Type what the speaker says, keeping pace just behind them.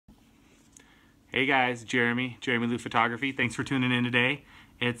Hey guys, Jeremy Lou Photography. Thanks for tuning in today.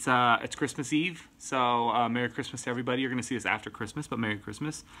 It's Christmas Eve, so Merry Christmas to everybody. You're gonna see this after Christmas, but Merry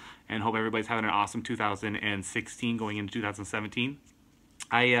Christmas, and hope everybody's having an awesome 2016 going into 2017.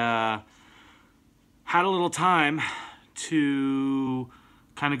 I had a little time to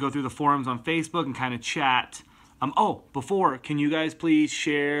kind of go through the forums on Facebook and kind of chat. Before, can you guys please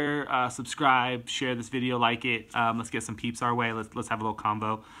share, subscribe, share this video, like it. Let's get some peeps our way. Let's have a little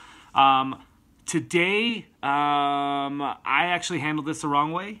combo. Today, I actually handled this the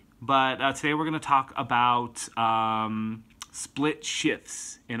wrong way, but today we're going to talk about split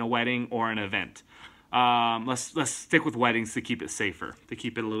shifts in a wedding or an event. Let's stick with weddings to keep it safer, to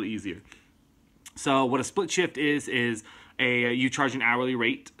keep it a little easier. So what a split shift is you charge an hourly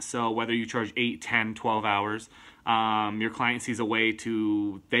rate. So whether you charge 8, 10, 12 hours, your client sees a way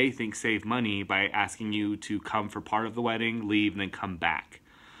to, they think, save money by asking you to come for part of the wedding, leave, and then come back.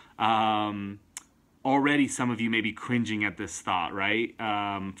 Already some of you may be cringing at this thought, right?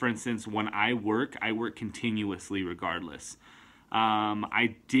 For instance, when I work continuously regardless.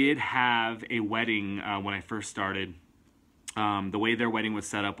 I did have a wedding when I first started. The way their wedding was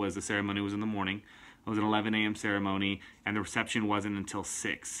set up was the ceremony was in the morning. It was an 11 a.m. ceremony, and the reception wasn't until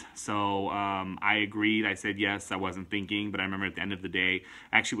 6. So I agreed. I said yes. I wasn't thinking, but I remember at the end of the day,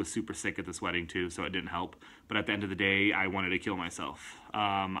 I actually was super sick at this wedding too, so it didn't help. But at the end of the day, I wanted to kill myself.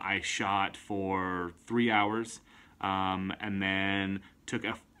 I shot for 3 hours and then took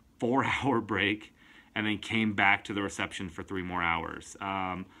a 4-hour break and then came back to the reception for 3 more hours.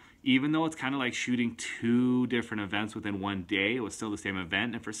 Even though it's kind of like shooting 2 different events within one day, it was still the same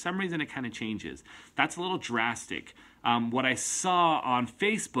event, and for some reason it kind of changes. That's a little drastic. What I saw on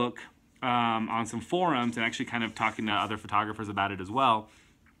Facebook, on some forums, and actually kind of talking to other photographers about it as well,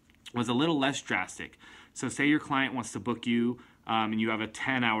 was a little less drastic. So say your client wants to book you, and you have a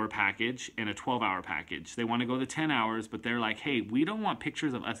 10-hour package and a 12-hour package. They want to go the 10 hours, but they're like, hey, we don't want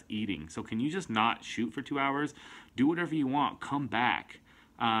pictures of us eating, so can you just not shoot for 2 hours? Do whatever you want, come back.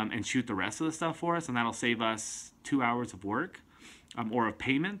 And shoot the rest of the stuff for us, and that'll save us 2 hours of work or of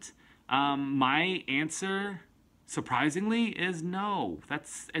payment. My answer, surprisingly, is no.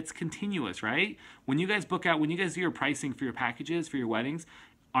 It's continuous, right? When you guys book out, when you guys do your pricing for your packages, for your weddings,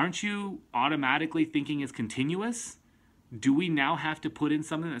 aren't you automatically thinking it's continuous? Do we now have to put in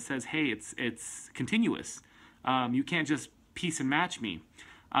something that says, hey, it's continuous? You can't just piece and match me.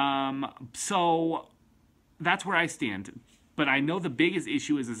 So that's where I stand. But I know the biggest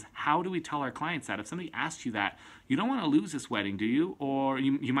issue is how do we tell our clients that? If somebody asks you that, you don't want to lose this wedding, do you? Or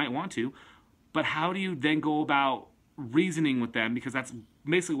you might want to. But how do you then go about reasoning with them? Because that's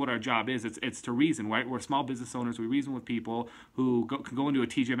basically what our job is. It's to reason, right? We're small business owners. We reason with people who can go into a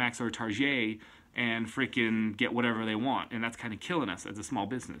TJ Maxx or a Target and freaking get whatever they want. And that's kind of killing us as a small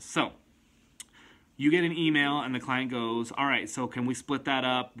business. So you get an email and the client goes, all right, so can we split that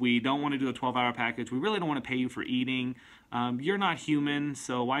up? We don't want to do a 12-hour package. We really don't want to pay you for eating. You're not human,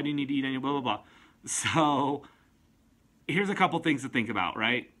 so why do you need to eat any blah, blah, blah. So here's a couple things to think about,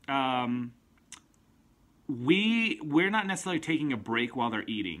 right? We're not necessarily taking a break while they're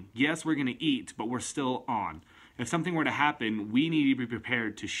eating. Yes, we're going to eat, but we're still on. If something were to happen, we need to be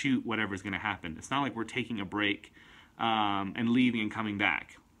prepared to shoot whatever's going to happen. It's not like we're taking a break and leaving and coming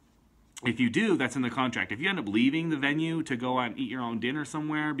back. If you do, that's in the contract. If you end up leaving the venue to go out and eat your own dinner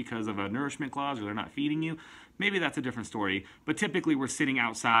somewhere because of a nourishment clause or they're not feeding you, maybe that's a different story. But typically we're sitting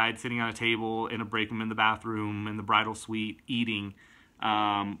outside, sitting on a table, in a break room, in the bathroom, in the bridal suite, eating,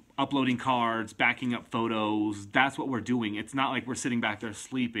 uploading cards, backing up photos. That's what we're doing. It's not like we're sitting back there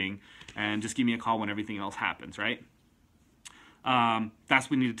sleeping and just give me a call when everything else happens, right? That's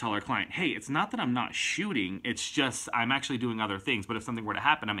what we need to tell our client. Hey, it's not that I'm not shooting, it's just I'm actually doing other things. But if something were to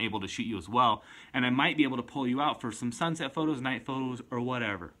happen, I'm able to shoot you as well. And I might be able to pull you out for some sunset photos, night photos, or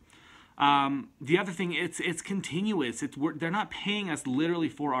whatever. The other thing, it's continuous. They're not paying us literally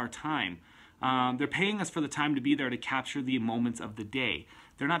for our time. They're paying us for the time to be there to capture the moments of the day.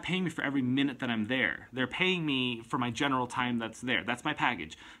 They're not paying me for every minute that I'm there. They're paying me for my general time that's there. That's my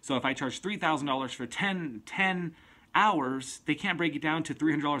package. So if I charge $3,000 for 10 hours, they can't break it down to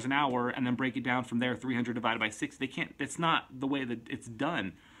 $300 an hour and then break it down from there, 300 divided by 6. They can't. It's not the way that it's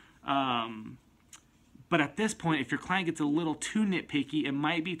done. But at this point, if your client gets a little too nitpicky, it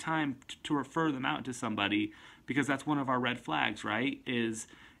might be time to refer them out to somebody, because that's one of our red flags, right? Is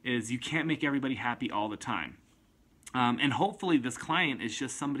you can't make everybody happy all the time. And hopefully this client is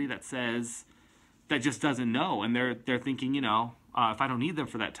just somebody that just doesn't know, and they're thinking, if I don't need them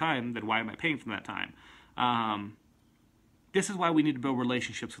for that time, then why am I paying for that time? This is why we need to build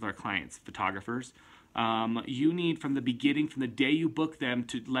relationships with our clients, photographers. You need from the beginning, from the day you book them,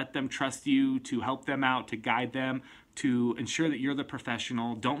 to let them trust you, to help them out, to guide them, to ensure that you're the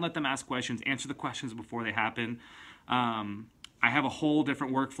professional. Don't let them ask questions. Answer the questions before they happen. I have a whole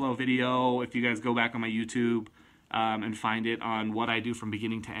different workflow video if you guys go back on my YouTube and find it on what I do from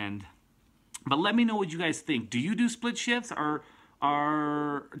beginning to end. But let me know what you guys think. Do you do split shifts,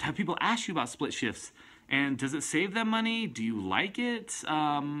 or have people asked you about split shifts? And does it save them money? Do you like it?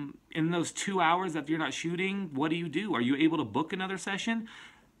 In those 2 hours that you're not shooting, what do you do? Are you able to book another session?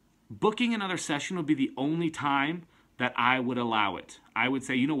 Booking another session would be the only time that I would allow it. I would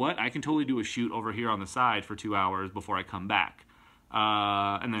say, you know what? I can totally do a shoot over here on the side for 2 hours before I come back.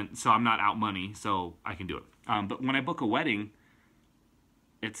 And then, so I'm not out money, so I can do it. But when I book a wedding,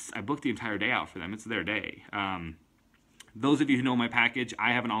 I book the entire day out for them. It's their day. Those of you who know my package,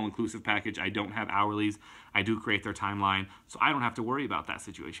 I have an all-inclusive package. I don't have hourlies. I do create their timeline, so I don't have to worry about that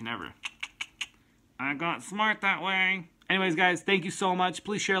situation ever. I got smart that way. Anyways, guys, thank you so much.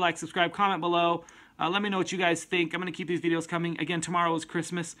 Please share, like, subscribe, comment below. Let me know what you guys think. I'm going to keep these videos coming. Again, tomorrow is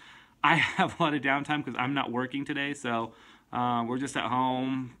Christmas. I have a lot of downtime because I'm not working today, so we're just at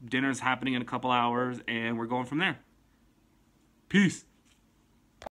home. Dinner's happening in a couple hours, and we're going from there. Peace.